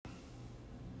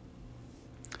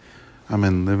I'm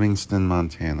in Livingston,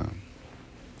 Montana,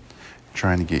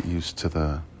 trying to get used to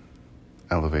the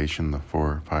elevation, the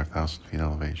 5,000 feet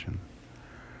elevation.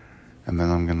 And then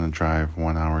I'm going to drive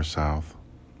 1 hour south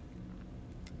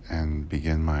and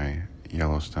begin my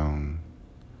Yellowstone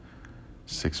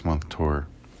 6-month tour.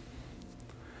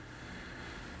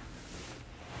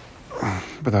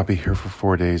 But I'll be here for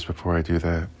 4 days before I do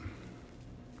that.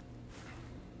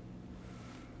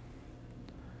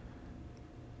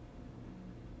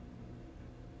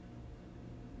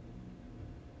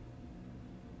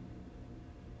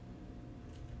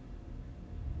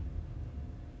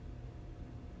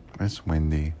 It's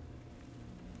windy.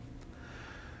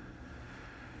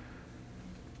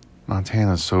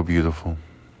 Montana's so beautiful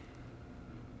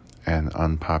and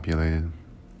unpopulated.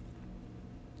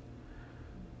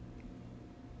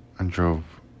 I drove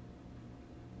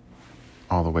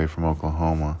all the way from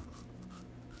Oklahoma,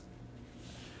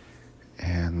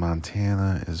 and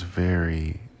Montana is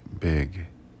very big,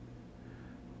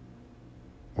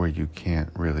 where you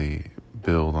can't really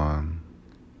build on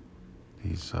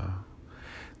these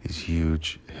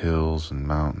huge hills and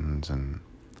mountains, and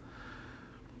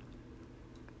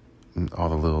all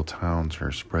the little towns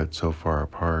are spread so far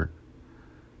apart,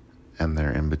 and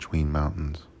they're in between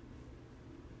mountains,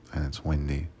 and it's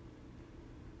windy.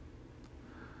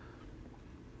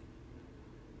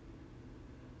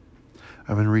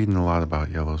 I've been reading a lot about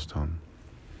Yellowstone,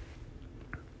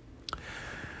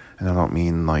 and I don't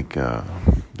mean like the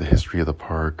history of the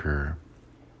park, or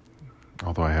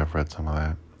although I have read some of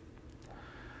that,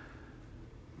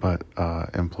 but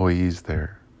employees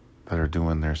there that are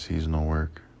doing their seasonal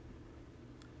work,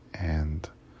 and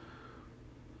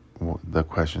the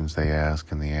questions they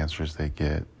ask and the answers they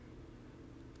get.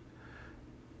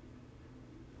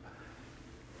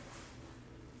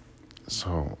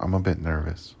 So I'm a bit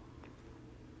nervous.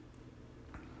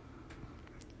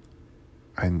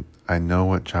 I know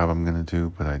what job I'm going to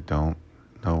do, but I don't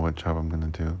know what job I'm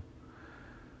going to do,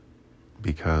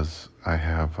 because I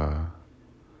have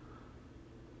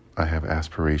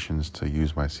aspirations to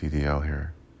use my CDL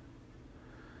here,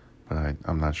 but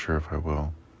I'm not sure if I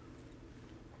will.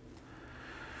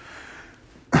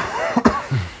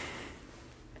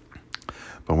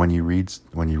 But when you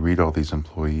read all these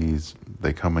employees,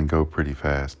 they come and go pretty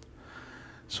fast.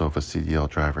 So if a CDL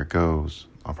driver goes,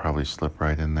 I'll probably slip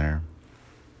right in there.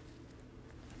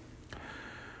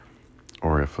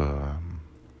 Or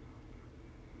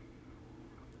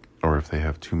if they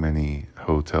have too many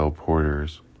hotel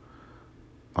porters,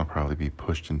 I'll probably be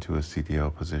pushed into a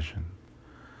CDL position.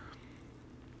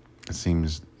 It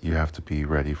seems you have to be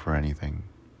ready for anything.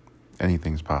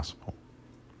 Anything's possible.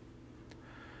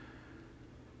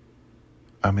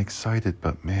 I'm excited,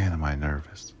 but man, am I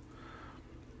nervous.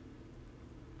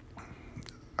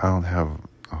 I don't have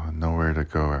nowhere to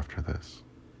go after this.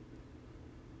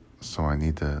 So I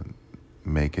need to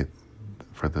make it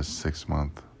for this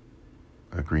 6-month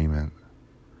agreement.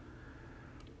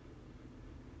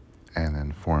 And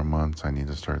in 4 months, I need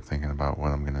to start thinking about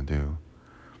what I'm going to do.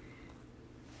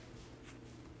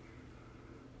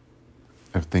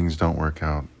 If things don't work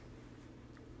out,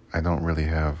 I don't really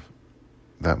have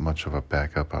that much of a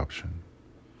backup option.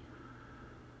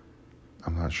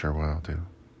 I'm not sure what I'll do.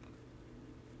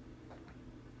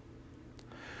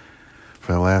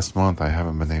 For the last month, I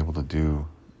haven't been able to do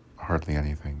hardly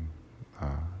anything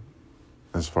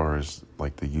as far as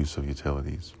like the use of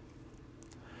utilities.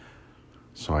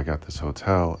 So I got this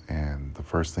hotel, and the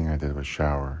first thing I did was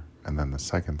shower, and then the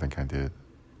second thing I did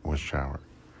was shower.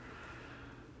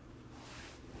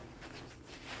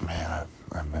 Man,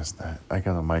 I missed that. I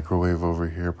got a microwave over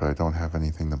here, but I don't have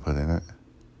anything to put in it.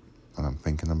 And I'm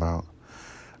thinking about.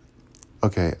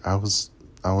 Okay, I was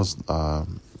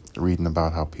reading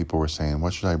about how people were saying,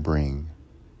 what should I bring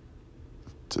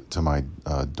to my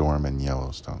dorm in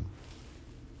Yellowstone?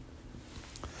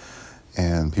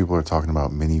 And people are talking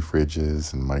about mini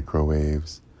fridges and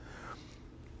microwaves.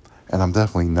 And I'm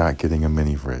definitely not getting a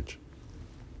mini fridge.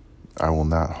 I will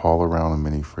not haul around a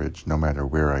mini fridge no matter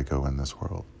where I go in this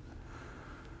world.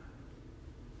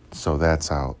 So that's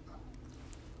out.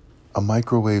 A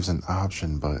microwave's an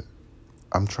option, but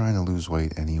I'm trying to lose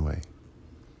weight anyway.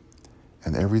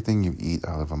 And everything you eat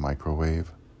out of a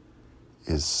microwave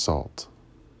is salt.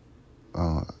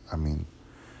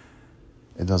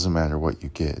 It doesn't matter what you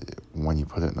get. When you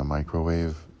put it in a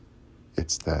microwave,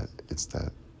 it's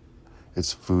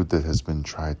food that has been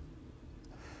tried.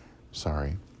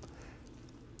 Sorry.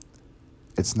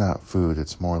 It's not food,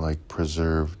 it's more like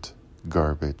preserved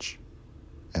garbage.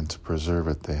 And to preserve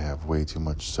it, they have way too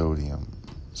much sodium.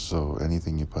 So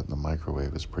anything you put in the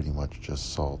microwave is pretty much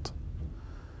just salt.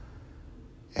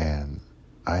 And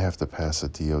I have to pass a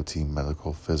DOT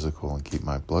medical physical and keep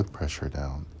my blood pressure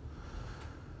down.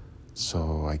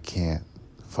 So I can't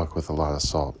fuck with a lot of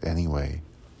salt anyway.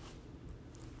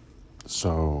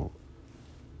 So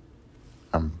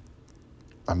I'm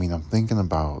thinking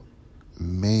about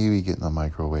maybe getting a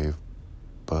microwave,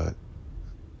 but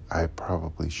I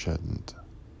probably shouldn't.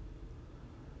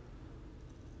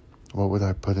 What would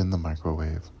I put in the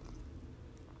microwave?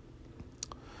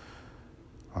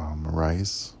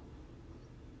 Rice.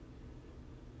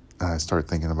 And I start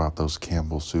thinking about those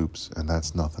Campbell soups, and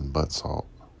that's nothing but salt,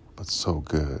 but so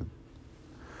good.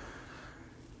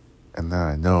 And then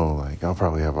I know, like, I'll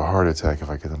probably have a heart attack if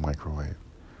I get a microwave.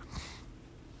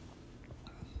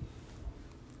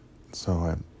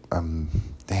 So I'm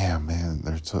damn, man,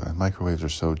 microwaves are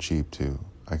so cheap too.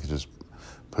 I could just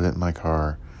put it in my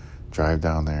car, drive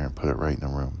down there, and put it right in a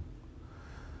room.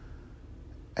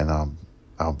 And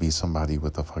I'll be somebody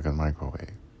with a fucking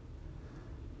microwave.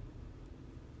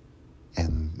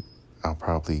 And I'll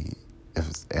probably,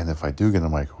 if I do get a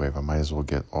microwave, I might as well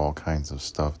get all kinds of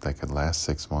stuff that could last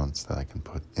 6 months that I can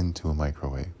put into a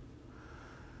microwave.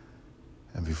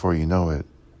 And before you know it,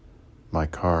 my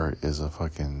car is a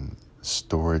fucking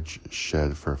storage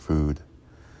shed for food.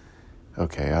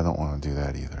 Okay, I don't want to do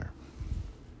that either.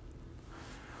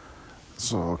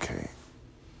 So, okay,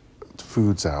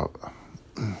 food's out.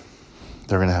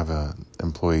 They're going to have an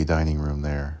employee dining room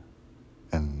there,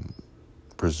 and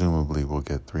presumably we'll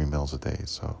get 3 meals a day.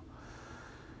 So,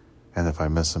 and if I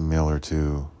miss a meal or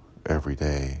two every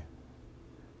day,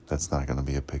 that's not going to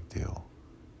be a big deal.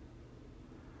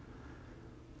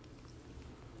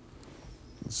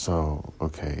 So,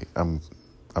 okay, I'm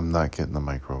not getting the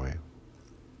microwave.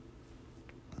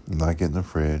 I'm not getting the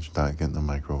fridge, not getting the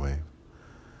microwave.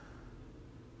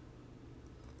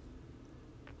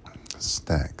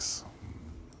 Snacks,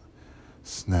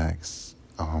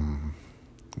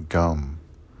 gum,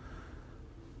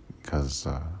 because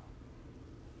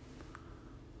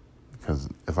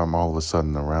if I'm all of a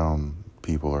sudden around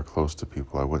people or close to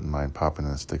people, I wouldn't mind popping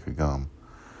in a stick of gum.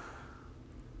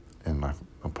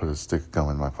 I'll put a stick of gum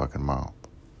in my fucking mouth.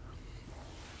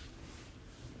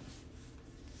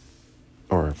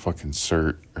 Or a fucking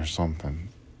cert or something.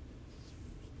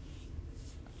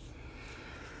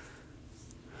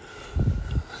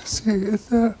 See, it's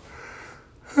that.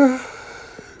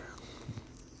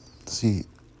 See,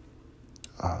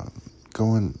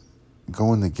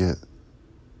 going to get,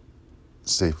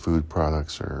 say, food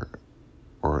products or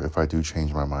if I do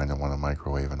change my mind and want a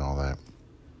microwave and all that,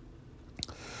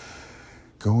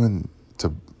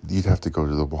 you'd have to go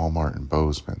to the Walmart in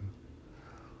Bozeman,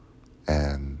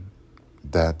 and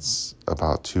that's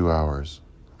about 2 hours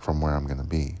from where I'm going to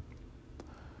be.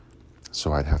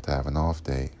 So I'd have to have an off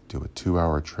day, do a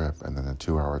 2-hour trip, and then a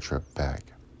 2-hour trip back.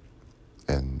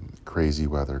 And crazy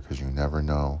weather, because you never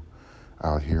know.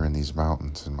 Out here in these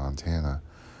mountains in Montana,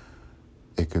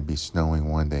 it could be snowing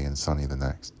one day and sunny the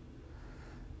next.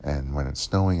 And when it's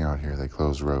snowing out here, they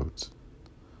close roads.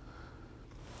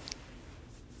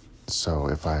 So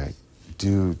if I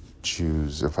do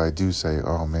say,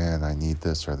 oh man, I need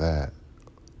this or that,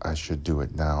 I should do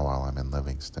it now while I'm in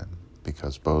Livingston,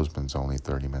 because Bozeman's only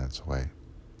 30 minutes away.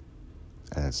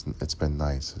 And it's been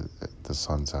nice. The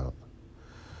sun's out.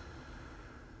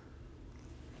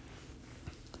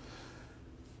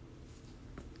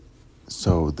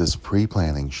 So this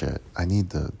pre-planning shit, I need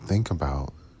to think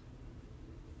about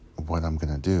what I'm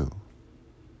going to do.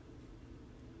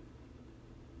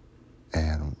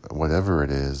 And whatever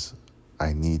it is,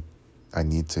 I need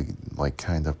to like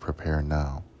kind of prepare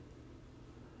now.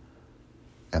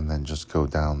 And then just go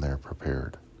down there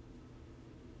prepared.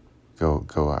 Go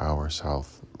an hour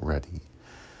south ready.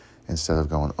 Instead of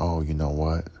going, oh, you know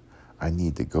what? I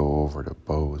need to go over to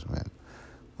Bozeman.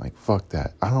 Like, fuck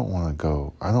that. I don't want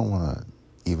to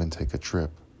even take a trip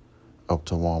up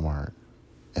to Walmart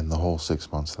in the whole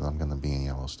 6 months that I'm going to be in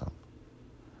Yellowstone.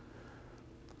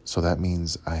 So that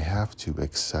means I have to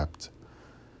accept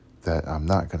that I'm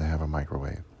not going to have a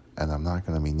microwave, and I'm not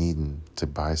going to be needing to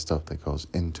buy stuff that goes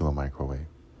into a microwave,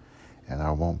 and I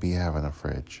won't be having a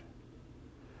fridge.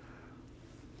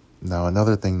 Now,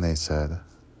 another thing they said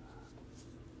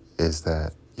is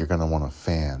that you're going to want a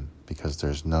fan because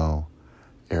there's no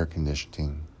air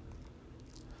conditioning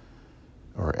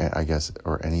or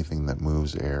anything that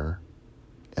moves air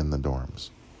in the dorms.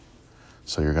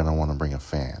 So you're going to want to bring a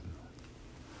fan.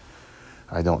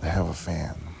 I don't have a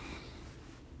fan.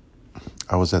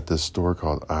 I was at this store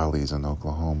called Ollie's in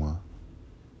Oklahoma.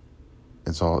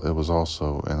 It was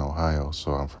also in Ohio,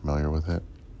 so I'm familiar with it.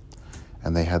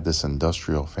 And they had this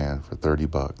industrial fan for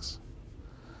 $30.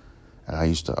 And I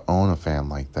used to own a fan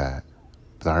like that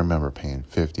but I remember paying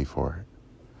 $50 for it.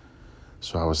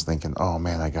 So I was thinking, oh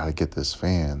man, I gotta get this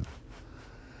fan.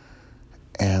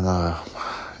 And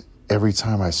every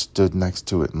time I stood next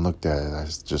to it and looked at it, I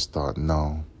just thought,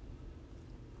 no.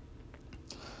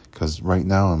 Because right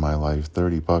now in my life,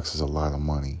 $30 is a lot of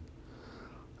money.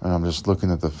 And I'm just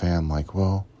looking at the fan like,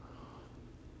 well,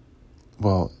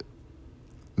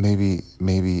 maybe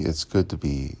it's good to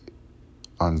be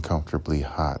uncomfortably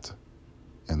hot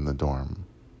in the dorm.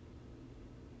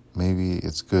 Maybe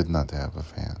it's good not to have a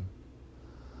fan.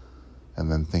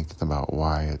 And then thinking about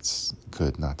why it's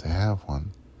good not to have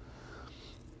one.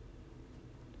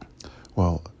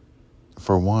 Well,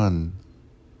 for one,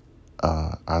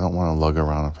 I don't want to lug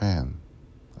around a fan.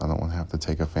 I don't want to have to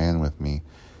take a fan with me,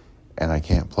 and I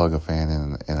can't plug a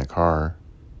fan in a car.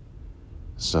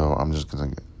 So I'm just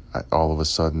going to, all of a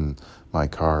sudden, my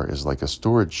car is like a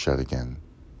storage shed again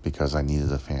because I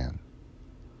needed a fan.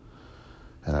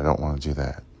 And I don't want to do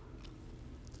that.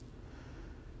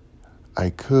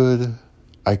 I'm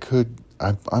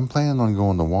planning on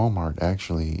going to Walmart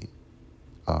actually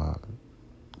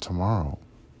tomorrow.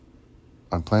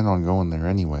 I'm planning on going there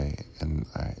anyway, and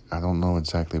I don't know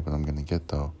exactly what I'm going to get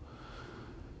though.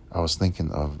 I was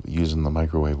thinking of using the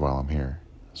microwave while I'm here.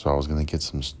 So I was going to get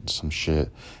some shit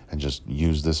and just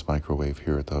use this microwave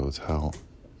here at the hotel,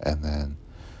 and then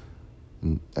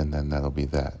that'll be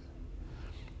that.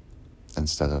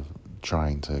 Instead of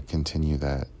trying to continue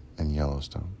that in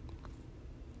Yellowstone.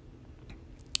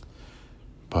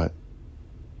 But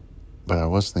I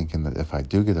was thinking that if I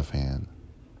do get a fan,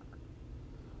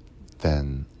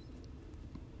 then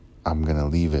I'm going to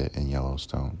leave it in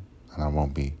Yellowstone. And I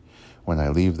won't be, when I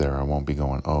leave there, I won't be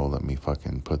going, oh, let me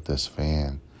fucking put this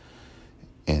fan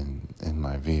in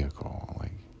my vehicle.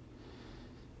 Like,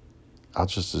 I'll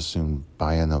just as soon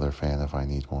buy another fan if I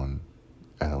need one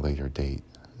at a later date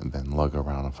and then lug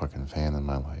around a fucking fan in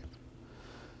my life.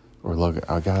 Or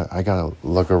I gotta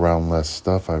lug around less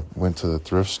stuff. I went to the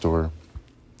thrift store,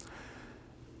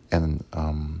 and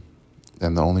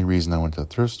the only reason I went to the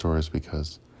thrift store is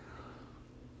because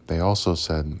they also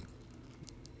said,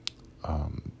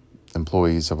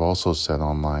 employees have also said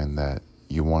online that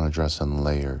you want to dress in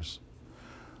layers.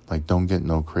 Like, don't get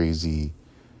no crazy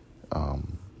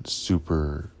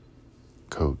super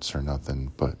coats or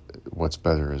nothing, but what's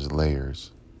better is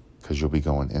layers, because you'll be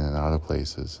going in and out of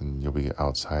places, and you'll be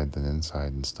outside and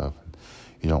inside and stuff, and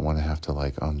you don't want to have to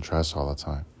like undress all the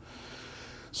time.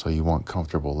 So you want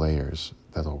comfortable layers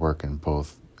that'll work in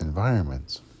both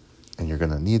environments. And you're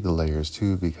going to need the layers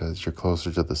too because you're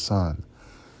closer to the sun.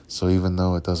 So even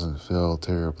though it doesn't feel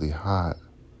terribly hot,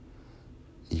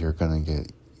 you're going to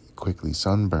get quickly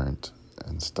sunburnt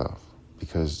and stuff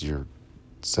because you're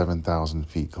 7,000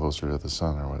 feet closer to the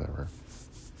sun or whatever.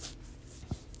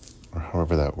 Or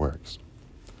however that works.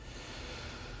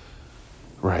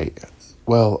 Right.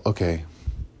 Well, okay.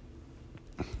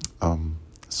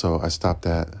 So I stopped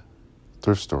at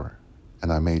thrift store,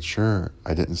 and I made sure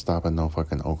I didn't stop at no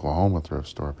fucking Oklahoma thrift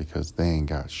store because they ain't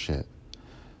got shit.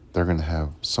 They're going to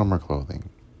have summer clothing.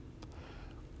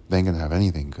 They ain't going to have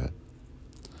anything good.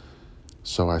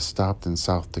 So I stopped in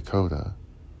South Dakota,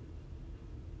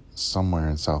 somewhere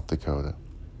in South Dakota,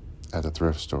 at a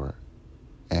thrift store,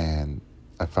 and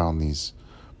I found these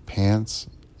pants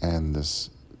and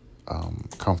this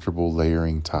comfortable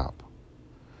layering top,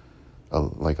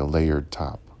 like a layered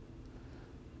top.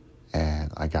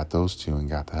 And I got those two and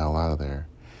got the hell out of there.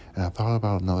 And I thought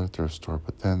about another thrift store,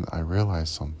 but then I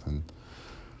realized something.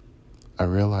 I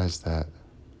realized that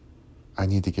I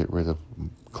need to get rid of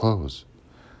clothes.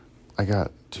 I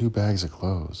got 2 bags of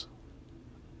clothes.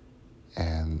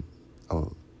 And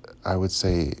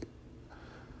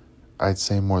I'd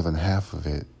say more than half of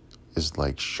it is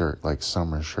like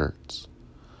summer shirts.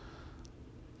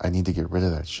 I need to get rid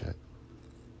of that shit.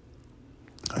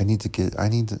 I need to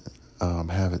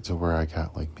have it to where I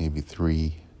got like maybe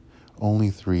only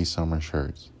 3 summer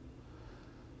shirts.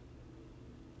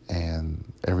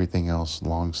 And everything else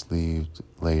long-sleeved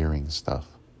layering stuff,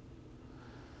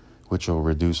 which will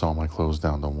reduce all my clothes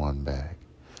down to 1 bag.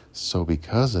 So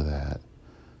because of that,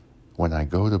 when I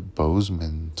go to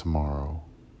Bozeman tomorrow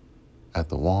at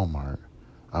the Walmart,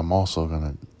 I'm also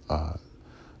going to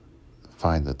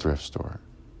find the thrift store,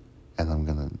 and I'm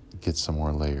going to get some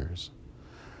more layers.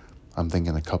 I'm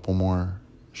thinking a couple more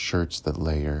shirts that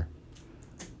layer.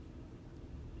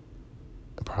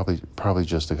 Probably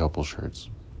just a couple shirts.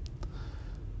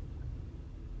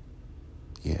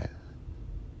 Yeah.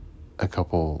 A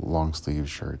couple long sleeve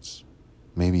shirts.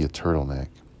 Maybe a turtleneck.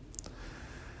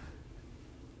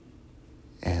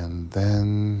 And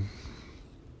then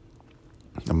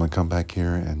I'm going to come back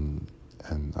here and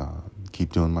and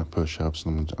keep doing my push-ups,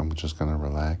 and I'm just gonna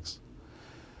relax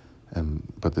and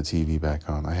put the TV back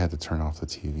on. I had to turn off the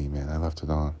TV, man. I left it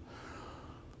on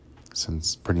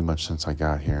pretty much since I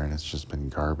got here, and it's just been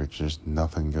garbage. There's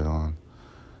nothing good on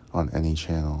any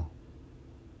channel.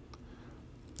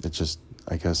 It just,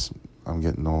 I guess I'm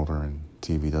getting older and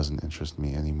TV doesn't interest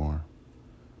me anymore.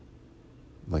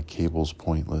 Like, cable's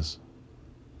pointless.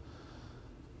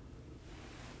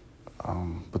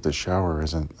 But the shower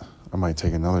isn't. I might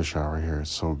take another shower here. It's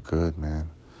so good, man.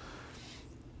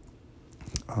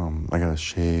 I gotta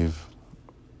shave.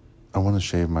 I want to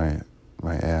shave my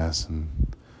ass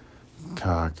and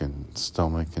cock and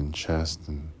stomach and chest,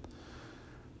 and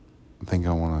I think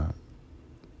I want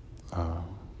to.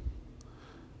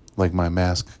 Like, my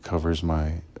mask covers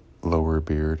my lower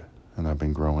beard, and I've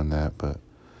been growing that, but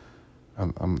I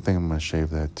think I'm gonna shave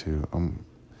that too. I'm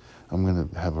gonna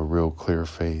have a real clear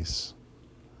face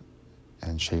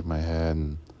and shave my head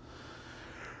and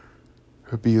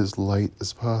be as light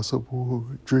as possible.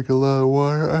 Drink a lot of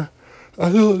water.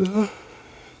 I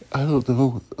don't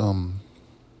know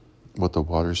what the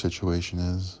water situation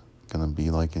is gonna be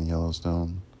like in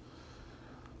Yellowstone,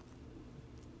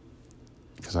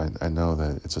 because I know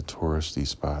that it's a touristy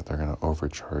spot. They're gonna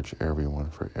overcharge everyone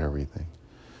for everything.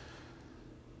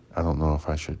 I don't know if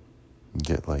I should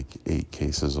get like 8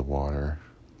 cases of water.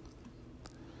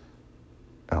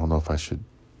 I don't know if I should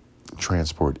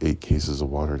transport 8 cases of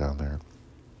water down there,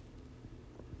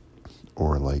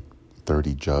 or like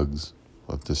 30 jugs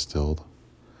of distilled.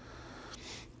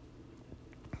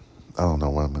 I don't know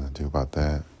what I'm going to do about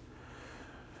that.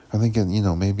 I'm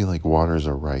thinking, maybe like water's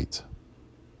a right.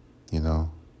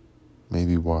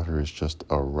 Maybe water is just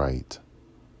a right.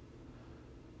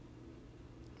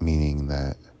 Meaning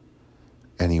that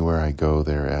anywhere I go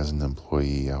there as an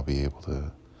employee, I'll be able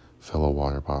to fill a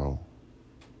water bottle.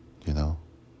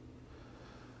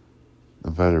 I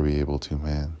better be able to,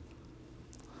 man.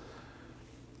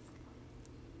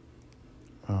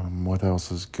 What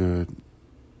else is good?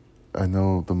 I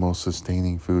know the most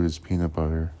sustaining food is peanut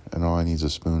butter, and all I need is a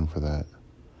spoon for that.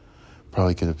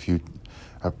 Probably get a few.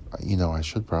 I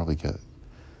should probably get,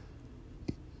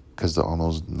 because on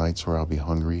those nights where I'll be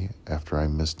hungry after I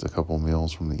missed a couple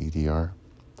meals from the EDR,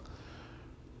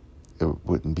 it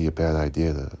wouldn't be a bad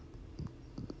idea to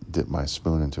dip my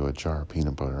spoon into a jar of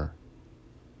peanut butter.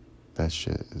 That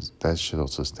shit'll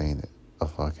sustain it.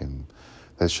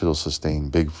 That shit'll sustain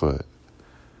Bigfoot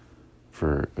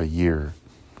for a year.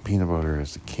 Peanut butter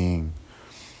is the king.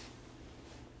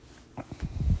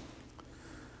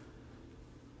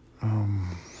 I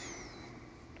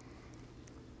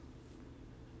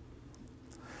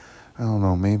don't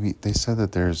know, maybe they said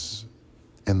that there's,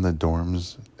 in the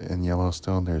dorms in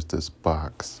Yellowstone, there's this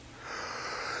box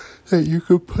that you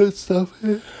could put stuff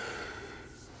in.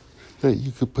 That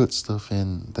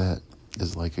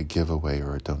is like a giveaway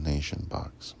or a donation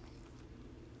box.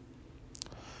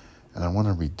 And I want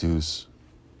to reduce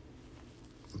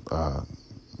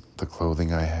the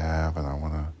clothing I have, and I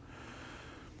want to,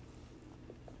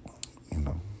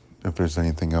 if there's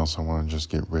anything else I want to just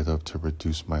get rid of to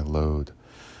reduce my load,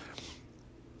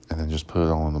 and then just put it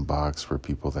all in the box for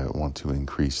people that want to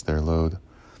increase their load.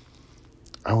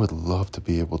 I would love to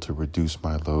be able to reduce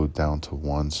my load down to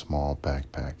one small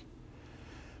backpack,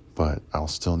 but I'll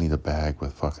still need a bag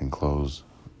with fucking clothes.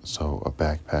 So a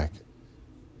backpack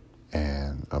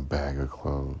and a bag of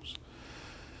clothes.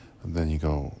 And then you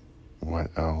go,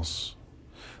 what else?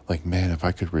 Like, man, if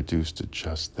I could reduce to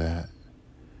just that'd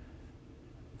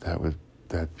be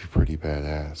pretty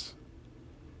badass.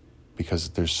 Because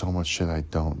there's so much shit I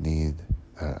don't need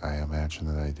that I imagine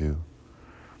that I do.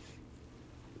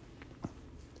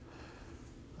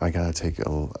 I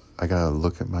gotta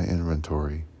look at my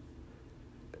inventory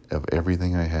of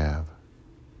everything I have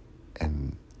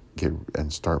and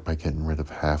start by getting rid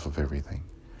of half of everything.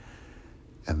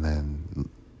 And then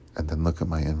look at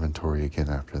my inventory again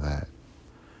after that.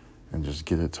 And just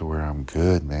get it to where I'm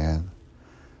good, man.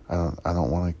 I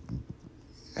don't want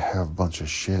to have a bunch of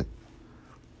shit.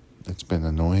 It's been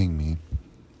annoying me.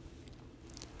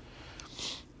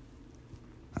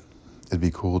 It'd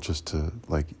be cool just to,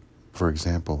 like, for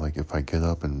example, like if I get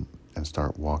up and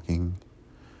start walking,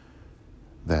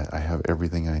 that I have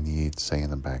everything I need, say,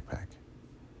 in a backpack.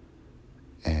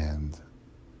 And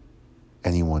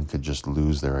anyone could just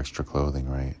lose their extra clothing,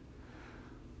 right?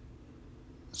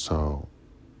 So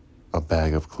a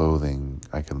bag of clothing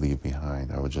I could leave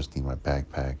behind. I would just need my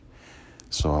backpack.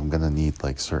 So I'm going to need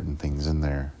like certain things in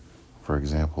there. For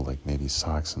example, like maybe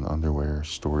socks and underwear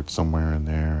stored somewhere in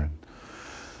there. And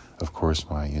of course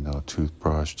my,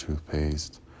 toothbrush,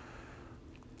 toothpaste.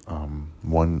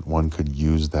 One could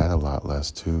use that a lot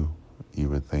less too, you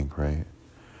would think, right?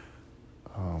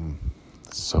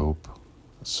 Soap,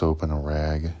 soap and a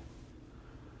rag.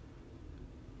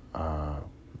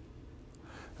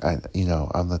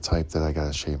 I'm the type that I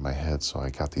gotta shave my head, so I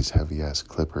got these heavy ass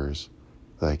clippers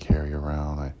that I carry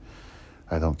around.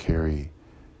 I don't carry,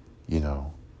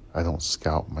 I don't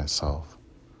scalp myself,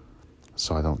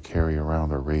 so I don't carry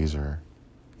around a razor,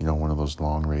 one of those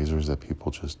long razors that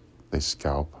people they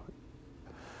scalp.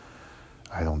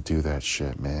 I don't do that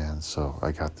shit, man. So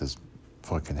I got this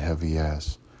fucking heavy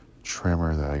ass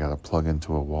trimmer that I gotta plug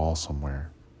into a wall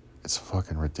somewhere. It's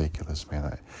fucking ridiculous,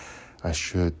 man. I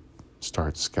should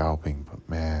start scalping, but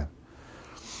man,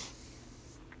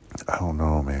 I don't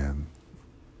know, man.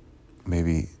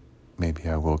 Maybe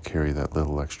I will carry that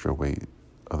little extra weight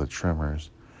of the trimmers,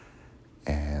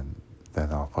 and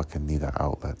then I'll fucking need an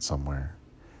outlet somewhere.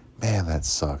 Man, that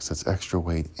sucks. That's extra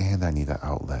weight, and I need an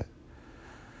outlet.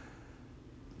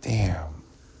 Damn.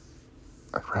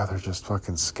 I'd rather just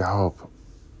fucking scalp.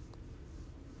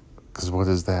 Because what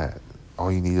is that?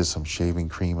 All you need is some shaving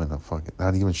cream and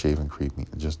not even shaving cream,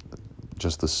 just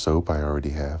the soap I already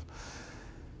have.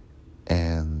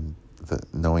 And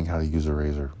knowing how to use a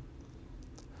razor.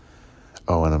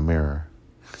 Oh, and a mirror.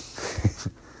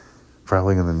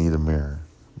 Probably going to need a mirror.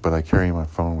 But I carry my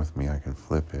phone with me. I can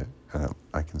flip it, and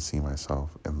I can see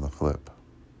myself in the flip.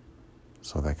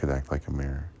 So that could act like a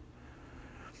mirror.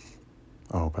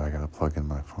 Oh, but I got to plug in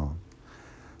my phone.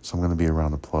 So I'm going to be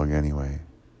around the plug anyway.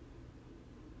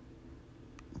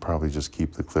 Probably just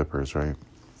keep the clippers, right?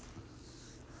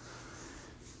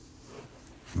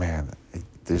 Man,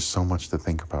 there's so much to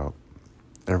think about.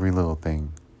 Every little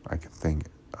thing I can think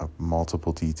of,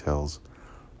 multiple details,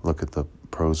 look at the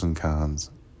pros and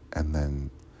cons, and then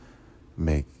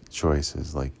make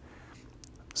choices. Like,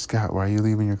 Scott, why are you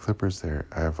leaving your clippers there?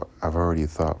 I've already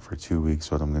thought for 2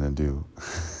 weeks what I'm going to do.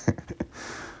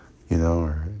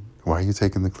 Or why are you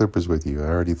taking the clippers with you? I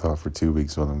already thought for 2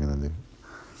 weeks what I'm going to do.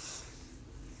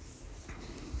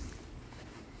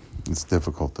 It's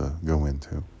difficult to go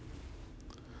into.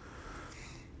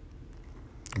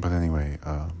 But anyway,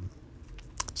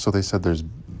 so they said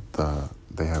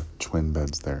they have twin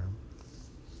beds there.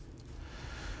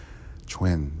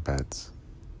 Twin beds.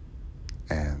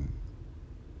 And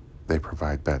they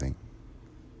provide bedding.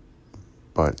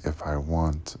 But if I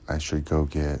want, I should go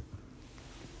get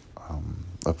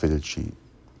a fitted sheet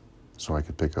so I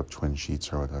could pick up twin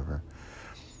sheets or whatever.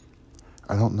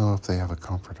 I don't know if they have a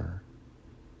comforter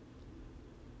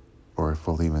or if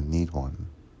we'll even need one.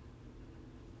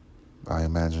 I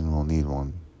imagine we'll need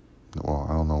one. Well,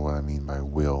 I don't know what I mean by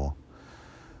will.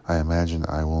 I imagine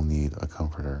I will need a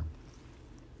comforter.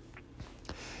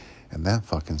 And that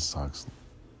fucking sucks.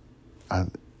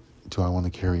 Do I want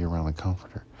to carry around a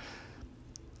comforter?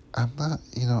 I'm not,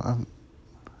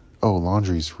 oh,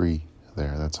 laundry's free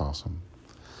there. That's awesome.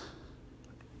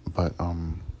 But,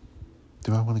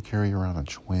 do I want to carry around a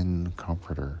twin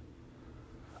comforter?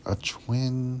 A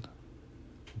twin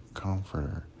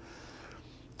comforter.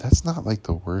 That's not like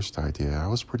the worst idea. I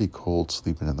was pretty cold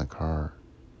sleeping in the car.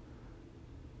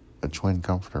 A twin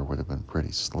comforter would have been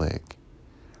pretty slick.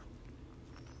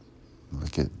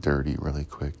 It'd get dirty really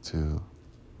quick too.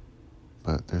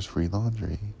 But there's free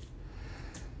laundry.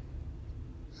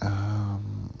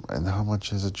 And how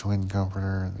much is a twin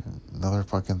comforter? Another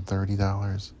fucking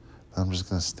 $30. I'm just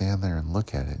gonna stand there and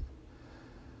look at it.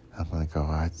 I'm gonna go,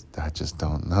 I just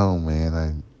don't know,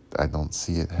 man. I don't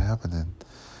see it happening.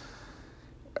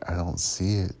 I don't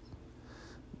see it.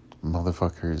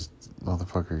 Motherfuckers,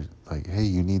 like, hey,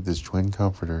 you need this twin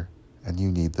comforter and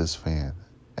you need this fan.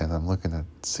 And I'm looking at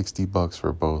 $60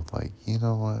 for both. Like, you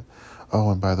know what?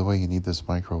 Oh, and by the way, you need this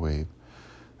microwave.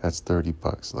 That's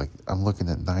 $30. Like, I'm looking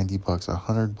at $90,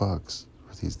 $100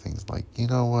 for these things. Like, you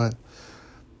know what?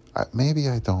 Maybe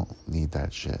I don't need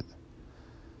that shit.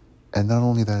 And not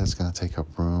only that, it's going to take up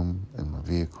room in my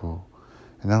vehicle.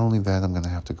 And not only that, I'm going to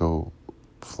have to go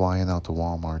flying out to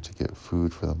Walmart to get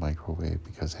food for the microwave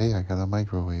because, hey, I got a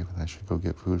microwave and I should go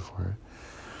get food for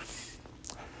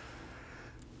it.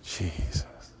 Jesus.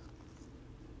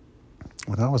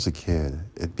 When I was a kid,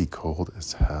 it'd be cold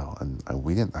as hell, and I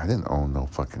didn't own no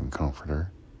fucking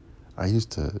comforter. I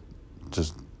used to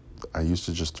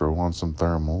just throw on some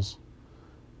thermals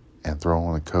and throw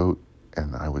on a coat,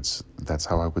 and that's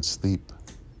how I would sleep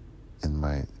in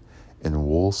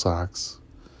wool socks,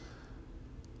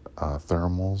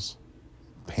 thermals,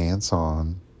 pants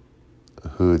on, a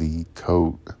hoodie,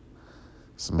 coat,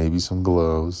 maybe some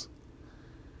gloves,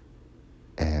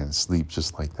 and sleep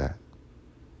just like that.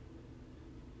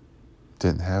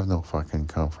 Didn't have no fucking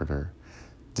comforter.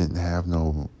 Didn't have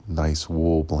no nice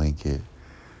wool blanket.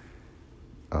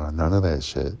 None of that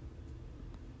shit.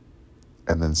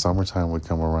 And then summertime would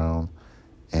come around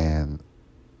and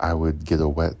I would get a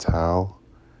wet towel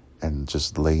and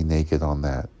just lay naked on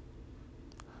that.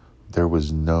 There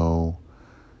was no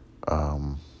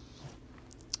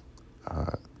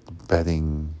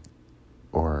bedding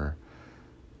or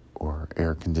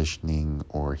air conditioning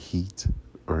or heat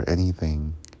or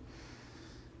anything.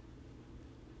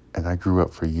 And I grew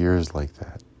up for years like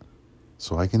that.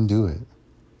 So I can do it.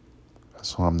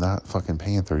 So I'm not fucking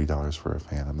paying $30 for a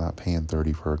fan. I'm not paying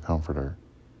 $30 for a comforter.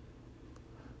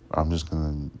 I'll just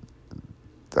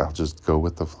go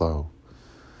with the flow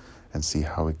and see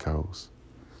how it goes.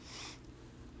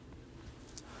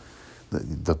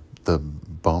 The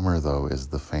bummer though is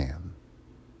the fan,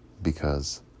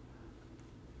 because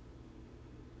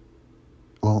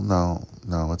no,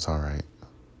 it's all right.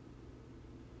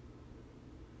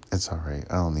 It's all right.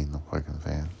 I don't need no fucking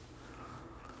fan.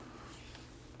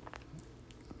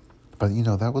 But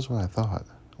that was what I thought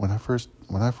when I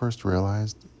first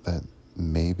realized that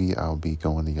maybe I'll be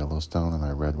going to Yellowstone, and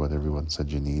I read what everyone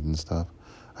said you need and stuff.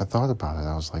 I thought about it.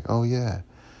 I was like, oh yeah,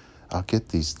 I'll get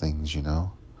these things,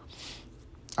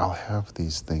 I'll have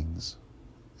these things,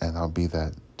 and I'll be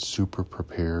that super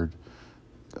prepared,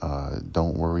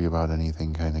 don't worry about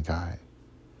anything kind of guy.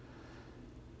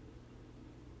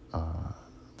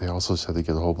 They also said to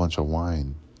get a whole bunch of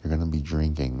wine. You're going to be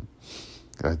drinking.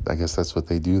 I guess that's what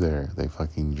they do there. They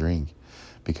fucking drink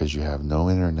because you have no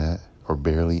internet or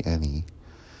barely any.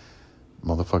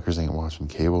 Motherfuckers ain't watching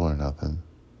cable or nothing.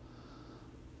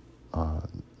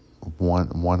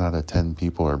 One out of 10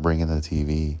 people are bringing a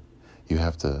TV. You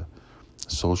have to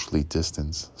socially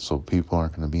distance so people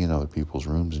aren't going to be in other people's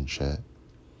rooms and shit.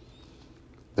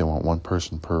 They want one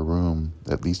person per room,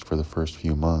 at least for the first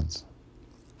few months.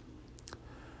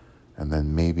 And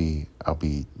then maybe I'll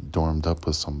be dormed up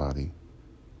with somebody.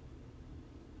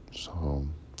 So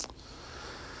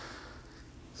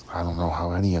I don't know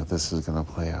how any of this is going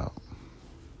to play out.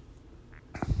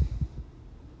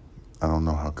 I don't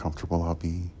know how comfortable I'll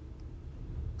be,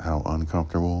 how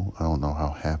uncomfortable. I don't know how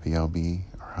happy I'll be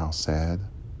or how sad.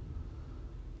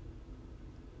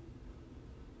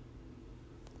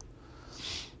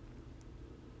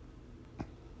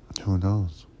 Who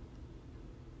knows?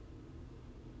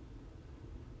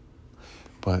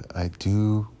 But I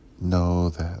do know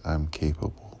that I'm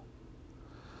capable.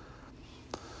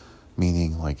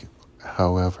 Meaning, like,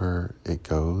 however it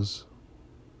goes,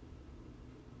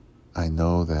 I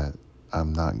know that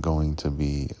I'm not going to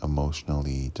be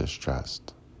emotionally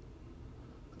distressed.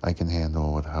 I can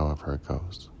handle it however it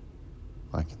goes.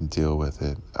 I can deal with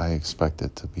it. I expect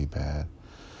it to be bad.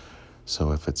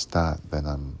 So if it's not, then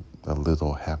I'm a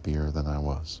little happier than I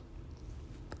was.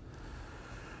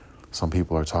 Some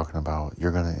people are talking about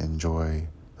you're going to enjoy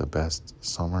the best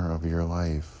summer of your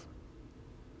life.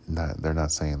 They're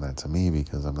not saying that to me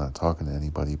because I'm not talking to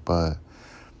anybody, but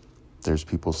there's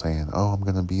people saying, oh, I'm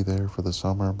going to be there for the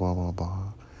summer, blah, blah,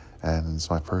 blah. And it's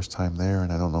my first time there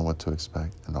and I don't know what to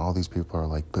expect. And all these people are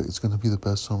like, but it's going to be the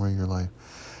best summer of your life.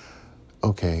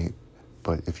 Okay,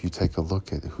 but if you take a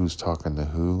look at who's talking to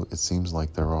who, it seems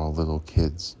like they're all little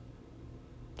kids.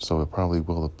 So it probably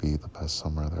will be the best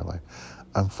summer of their life.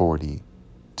 I'm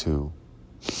 42.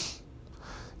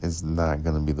 It's not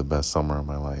going to be the best summer of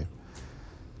my life.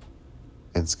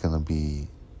 It's going to be...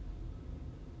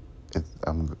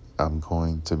 I'm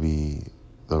going to be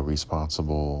the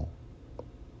responsible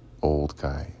old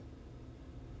guy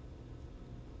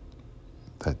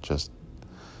that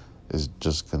is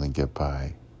just going to get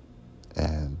by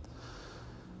and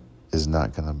is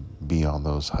not going to be on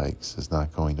those hikes, is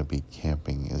not going to be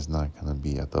camping, is not going to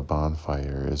be at the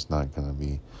bonfire, is not going to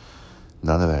be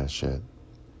none of that shit.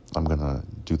 I'm going to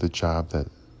do the job that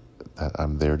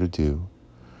I'm there to do.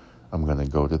 I'm going to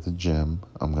go to the gym,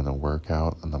 I'm going to work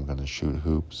out, and I'm going to shoot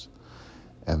hoops.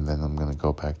 And then I'm going to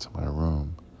go back to my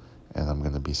room, and I'm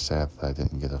going to be sad that I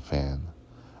didn't get a fan.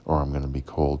 Or I'm going to be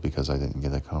cold because I didn't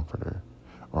get a comforter.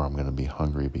 Or I'm going to be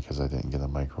hungry because I didn't get a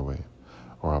microwave.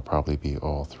 Or I'll probably be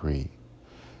all three.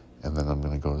 And then I'm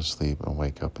going to go to sleep and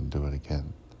wake up and do it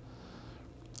again.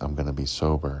 I'm going to be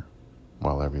sober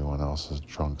while everyone else is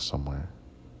drunk somewhere.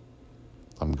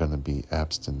 I'm going to be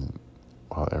abstinent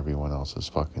while everyone else is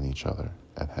fucking each other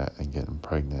and getting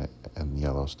pregnant in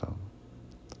Yellowstone.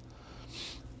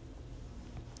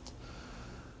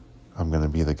 I'm going to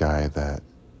be the guy that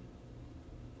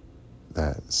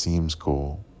seems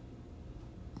cool,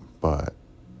 but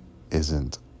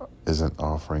isn't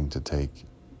offering to take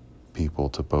people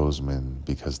to Bozeman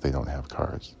because they don't have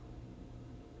cars.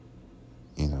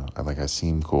 I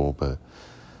seem cool, but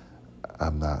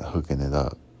I'm not hooking it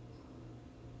up.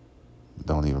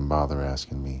 Don't even bother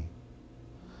asking me.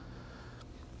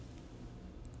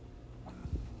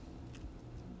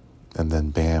 And then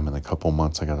bam, in a couple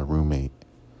months I got a roommate.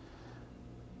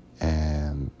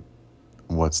 And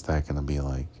what's that going to be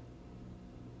like?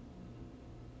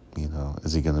 You know,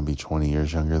 is he going to be 20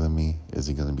 years younger than me? Is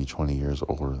he going to be 20 years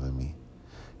older than me?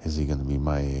 Is he going to be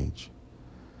my age?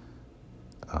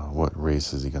 What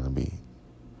race is he going to be?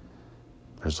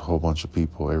 There's a whole bunch of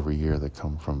people every year that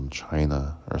come from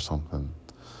China or something.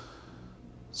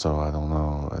 So I don't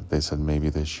know. They said maybe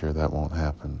this year that won't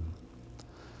happen.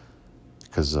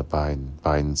 Because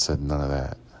Biden said none of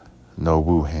that. No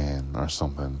Wuhan or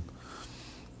something.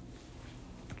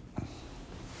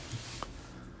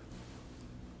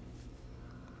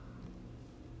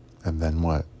 And then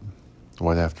what?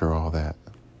 What after all that?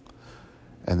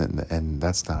 And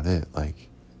that's not it. Like,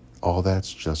 all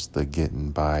that's just the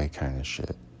getting by kind of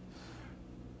shit.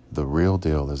 The real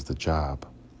deal is the job,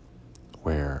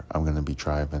 where I'm going to be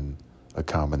driving a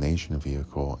combination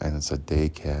vehicle, and it's a day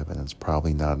cab, and it's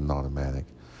probably not an automatic.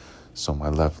 So my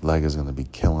left leg is going to be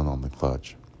killing on the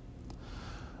clutch.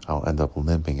 I'll end up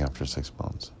limping after 6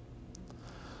 months.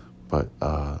 But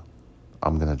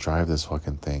I'm going to drive this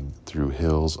fucking thing through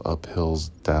hills, up hills,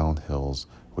 down hills,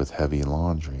 with heavy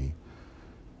laundry,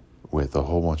 with a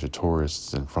whole bunch of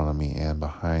tourists in front of me and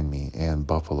behind me, and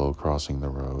buffalo crossing the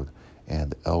road,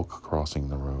 and elk crossing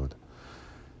the road.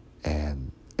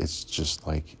 And it's just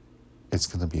like, it's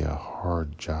going to be a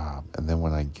hard job. And then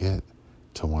when I get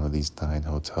to one of these 9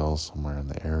 hotels somewhere in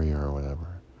the area or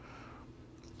whatever,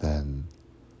 then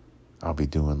I'll be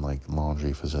doing like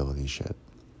laundry facility shit.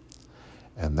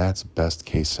 And that's best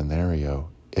case scenario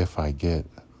if I get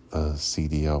the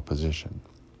CDL position.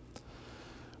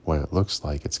 What it looks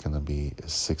like it's going to be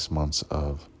is 6 months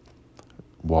of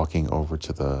walking over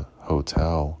to the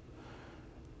hotel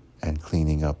and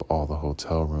cleaning up all the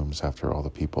hotel rooms after all the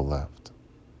people left.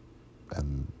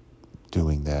 And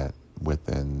doing that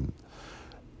within,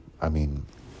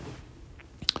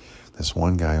 this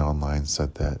one guy online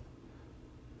said that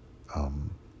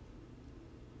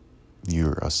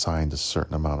you're assigned a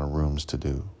certain amount of rooms to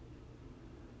do.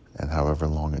 And however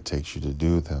long it takes you to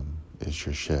do them is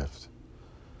your shift.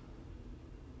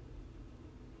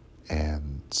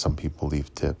 And some people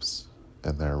leave tips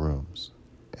in their rooms.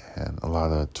 And a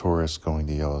lot of tourists going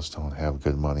to Yellowstone have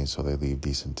good money, so they leave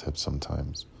decent tips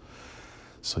sometimes.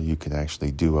 So you can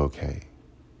actually do okay.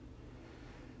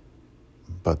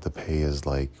 But the pay is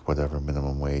like whatever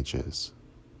minimum wage is.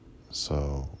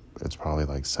 So it's probably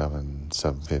like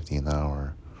 $7.50 an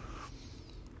hour.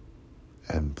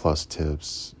 And plus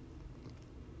tips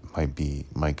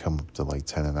might come up to like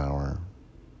 10 an hour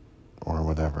or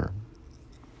whatever.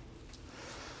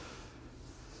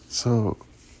 So,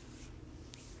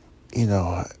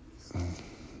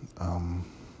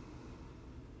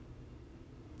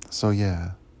 so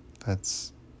yeah,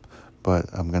 but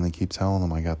I'm going to keep telling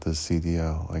them I got this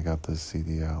CDL,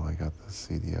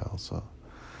 so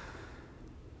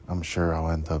I'm sure I'll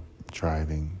end up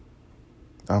driving.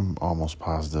 I'm almost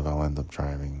positive I'll end up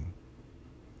driving,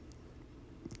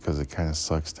 because it kind of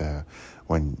sucks to have,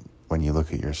 when you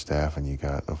look at your staff and you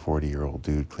got a 40-year-old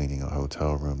dude cleaning a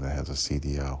hotel room that has a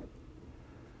CDL.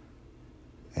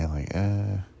 And like,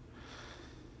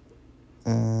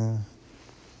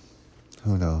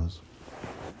 who knows?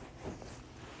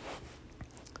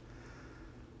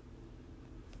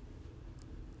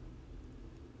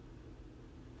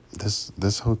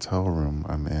 This hotel room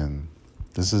I'm in,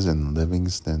 this is in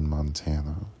Livingston,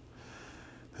 Montana.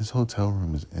 This hotel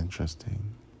room is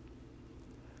interesting.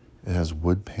 It has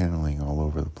wood paneling all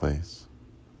over the place,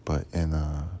 but in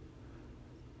a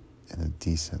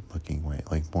decent looking way.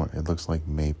 Like more, it looks like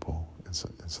maple. It's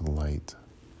light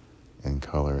in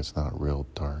color. It's not real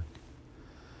dark.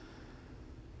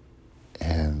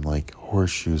 And like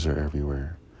horseshoes are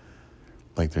everywhere.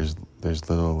 Like there's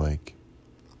little like,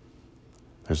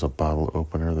 there's a bottle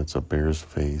opener that's a bear's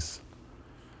face.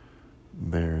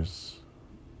 There's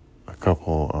a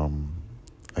couple,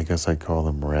 I guess I'd call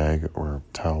them rag or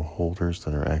towel holders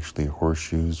that are actually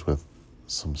horseshoes with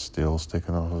some steel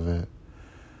sticking off of it.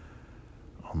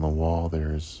 On the wall,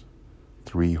 there's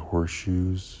 3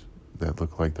 horseshoes that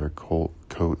look like they're coat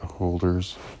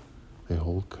holders. They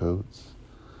hold coats.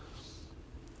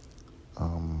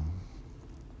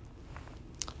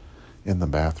 In the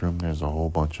bathroom, there's a whole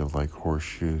bunch of like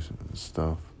horseshoes and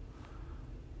stuff.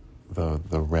 The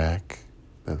rack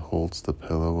that holds the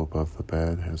pillow above the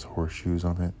bed has horseshoes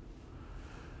on it.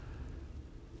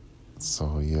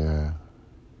 So yeah,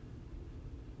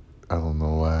 I don't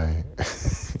know why.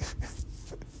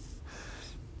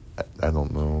 I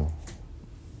don't know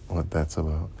what that's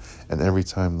about. And every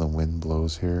time the wind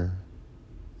blows here,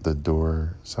 the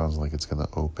door sounds like it's going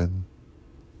to open.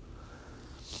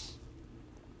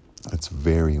 It's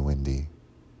very windy.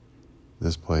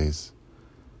 This place,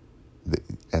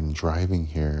 and driving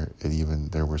here,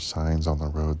 there were signs on the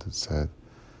road that said,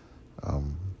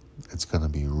 it's going to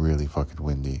be really fucking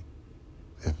windy.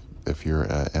 If you're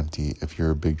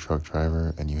a big truck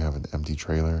driver and you have an empty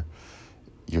trailer,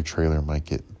 your trailer might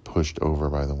get pushed over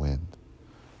by the wind.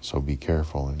 So be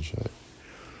careful and shit.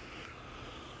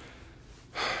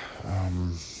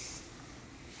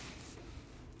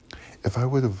 If I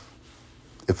would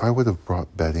have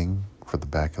brought bedding for the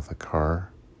back of the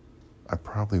car, I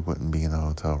probably wouldn't be in a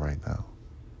hotel right now.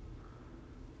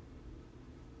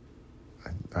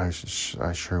 I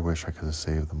sure wish I could have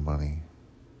saved the money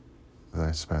that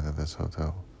I spent at this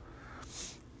hotel.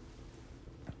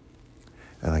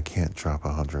 And I can't drop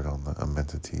 100 on the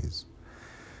amenities.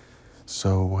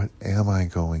 So what am I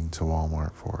going to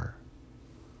Walmart for?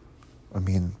 I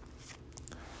mean,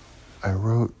 I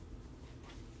don't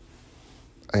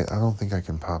think I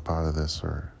can pop out of this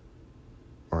or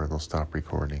it'll stop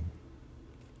recording.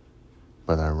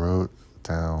 But I wrote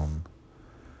down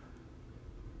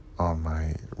on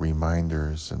my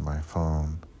reminders in my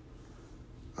phone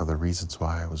of the reasons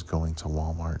why I was going to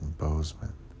Walmart in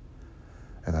Bozeman.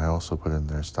 And I also put in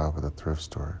there, stop at a thrift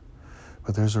store.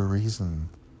 But there's a reason.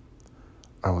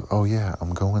 I'm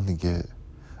going to get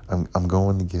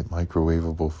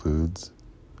microwavable foods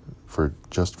for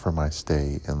my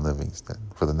stay in Livingston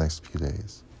for the next few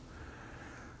days.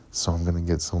 So I'm going to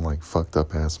get some like fucked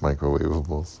up ass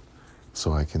microwavables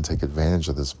so I can take advantage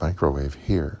of this microwave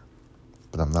here.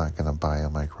 But I'm not going to buy a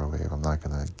microwave. I'm not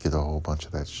going to get a whole bunch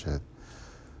of that shit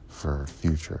for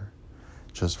future,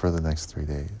 just for the next 3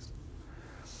 days.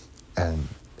 And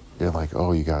you're like,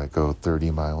 oh, you got to go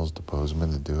 30 miles to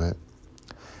Bozeman to do it.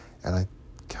 And I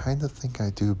kind of think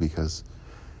I do because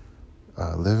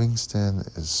Livingston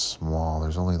is small.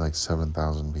 There's only like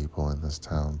 7,000 people in this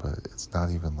town, but it's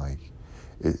not even like,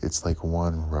 it's like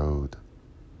one road.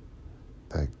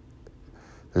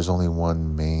 There's only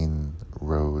one main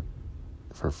road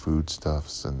for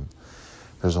foodstuffs, and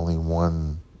there's only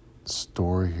one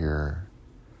store here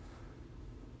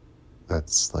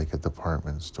that's like a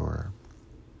department store.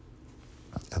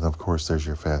 And of course there's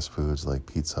your fast foods like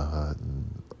Pizza Hut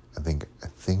and I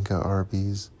think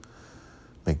Arby's,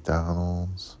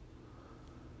 McDonald's,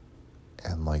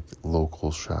 and like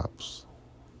local shops.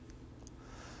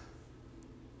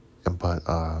 But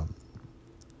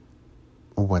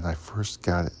when I first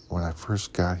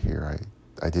got here,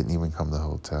 I didn't even come to the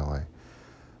hotel.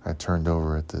 I turned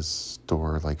over at this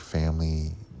store like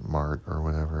Family Mart or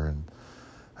whatever, and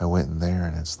I went in there,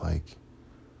 and it's like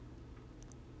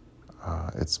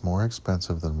it's more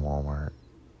expensive than Walmart,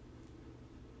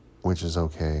 which is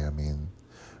okay. I mean,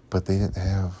 but they didn't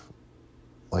have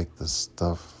like the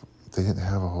stuff. They didn't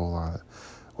have a whole lot of.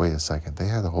 Wait a second, they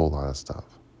had a whole lot of stuff.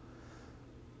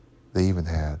 They even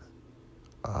had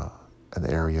an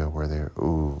area where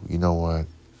you know what?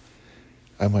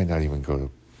 I might not even go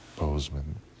to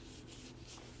Bozeman.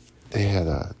 They had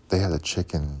a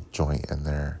chicken joint in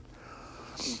there.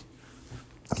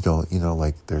 You know,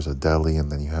 like there's a deli, and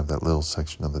then you have that little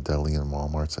section of the deli in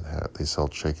Walmart's that they sell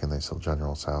chicken, they sell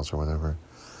General Tso's or whatever.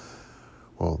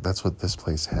 Well, that's what this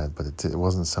place had, but it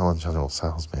wasn't selling General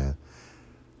Tso's, man.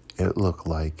 It looked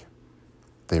like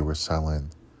they were selling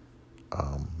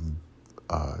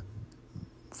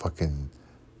fucking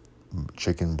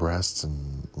chicken breasts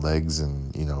and legs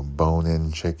and,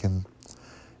 bone-in chicken.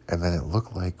 And then it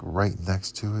looked like right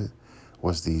next to it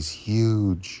was these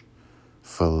huge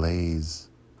fillets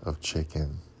of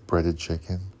chicken, breaded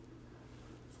chicken,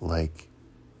 like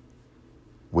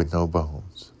with no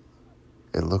bones.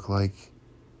 It looked like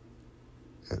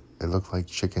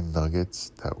chicken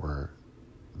nuggets that were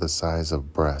the size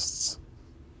of breasts.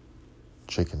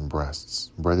 Chicken breasts,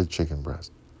 breaded chicken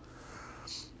breasts.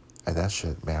 And that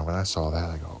shit, man, when I saw that,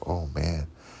 I go, oh man.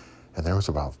 And there was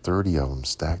about 30 of them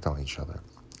stacked on each other.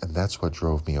 And that's what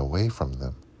drove me away from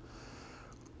them.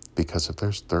 Because if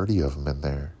there's 30 of them in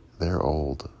there, they're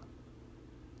old,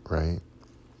 right?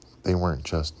 They weren't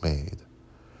just made.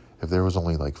 If there was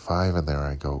only like 5 in there,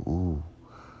 I'd go, ooh,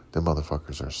 them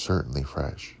motherfuckers are certainly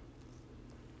fresh.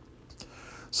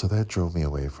 So that drove me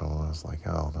away from them. I was like,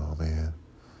 I don't know, man.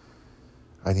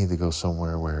 I need to go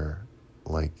somewhere where,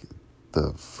 like,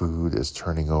 the food is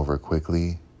turning over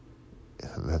quickly.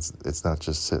 It's not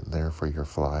just sitting there for your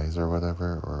flies or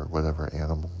whatever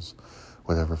animals,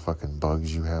 whatever fucking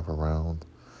bugs you have around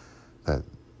that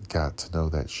got to know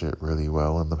that shit really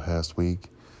well in the past week.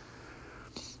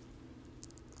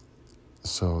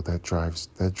 So that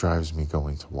drives me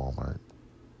going to Walmart.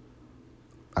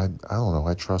 I don't know,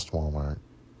 I trust Walmart.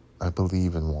 I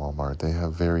believe in Walmart. They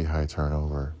have very high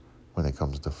turnover when it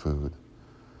comes to food.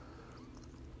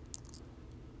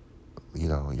 You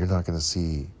know, you're not going to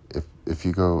see, if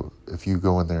you go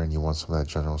in there and you want some of that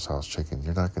General Tso's chicken,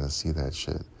 you're not going to see that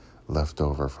shit left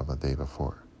over from the day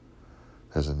before.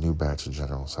 There's a new batch of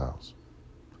General Tso's.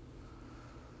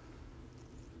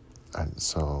 I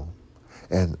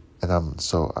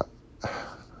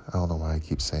don't know why I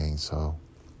keep saying so.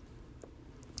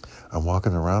 I'm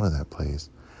walking around in that place,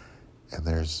 and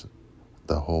there's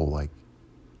the whole, like,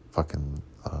 fucking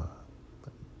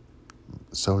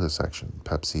soda section,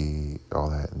 Pepsi, all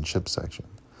that, and chip section.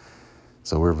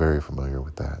 So we're very familiar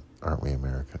with that, aren't we,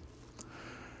 America?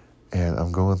 And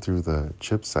I'm going through the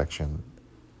chip section,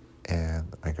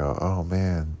 and I go, oh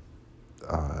man,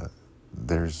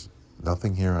 there's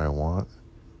nothing here I want,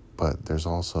 but there's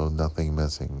also nothing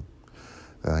missing.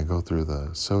 Then I go through the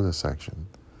soda section,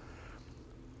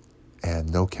 and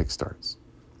no Kickstarts.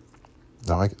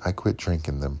 Now, I quit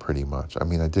drinking them pretty much. I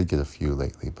mean, I did get a few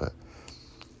lately, but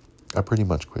I pretty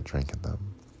much quit drinking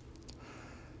them.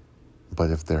 But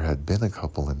if there had been a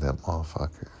couple in that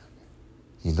motherfucker,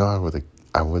 you know, I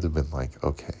would have been like,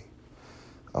 okay,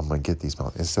 I'm gonna get these.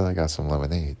 Instead, I got some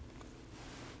lemonade.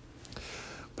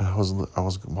 But I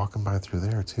was walking by through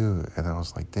there too, and I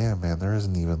was like, damn, man, there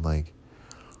isn't even like,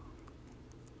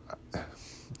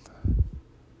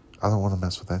 I don't want to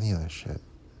mess with any of that shit.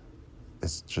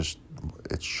 It's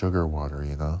sugar water,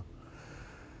 you know?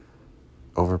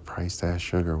 Overpriced ass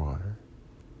sugar water.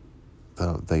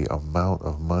 The amount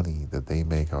of money that they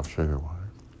make off sugar water.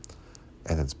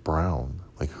 And it's brown.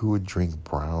 Like, who would drink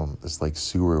brown? It's like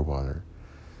sewer water.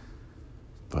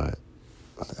 But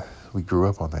we grew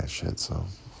up on that shit, so.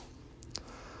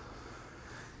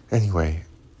 Anyway,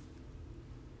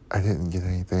 I didn't get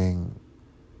anything.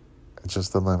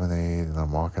 Just the lemonade, and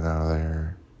I'm walking out of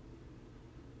there.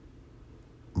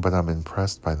 But I'm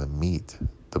impressed by the meat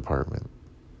department,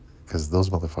 because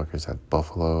those motherfuckers had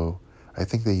buffalo. I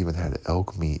think they even had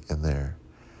elk meat in there.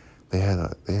 They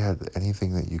had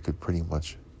anything that you could pretty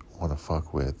much want to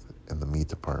fuck with in the meat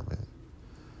department.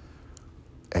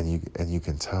 And you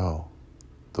can tell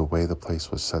the way the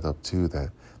place was set up too, that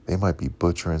they might be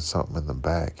butchering something in the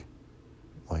back,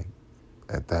 like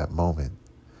at that moment.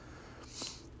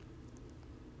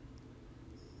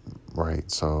 Right,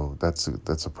 so that's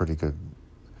a pretty good.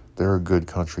 They're a good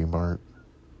country mart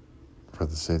for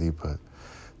the city, but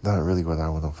not really what I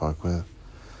want to fuck with.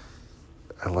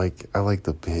 I like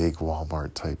the big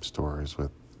Walmart type stores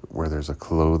where there's a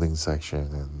clothing section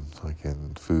and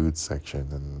fucking food section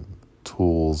and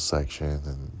tools section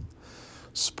and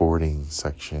sporting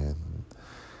section.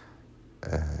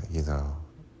 You know,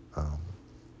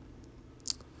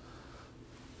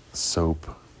 soap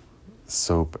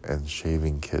and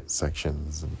shaving kit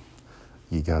sections, and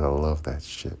you gotta love that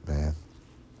shit, man.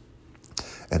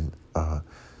 And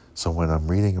so when I'm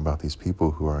reading about these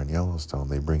people who are in Yellowstone,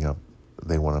 they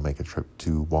want to make a trip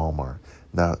to Walmart.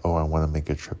 Not, oh, I want to make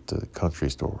a trip to the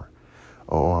country store.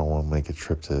 Oh, I want to make a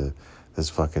trip to this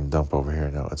fucking dump over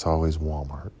here. No, it's always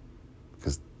Walmart,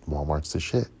 because Walmart's the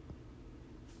shit.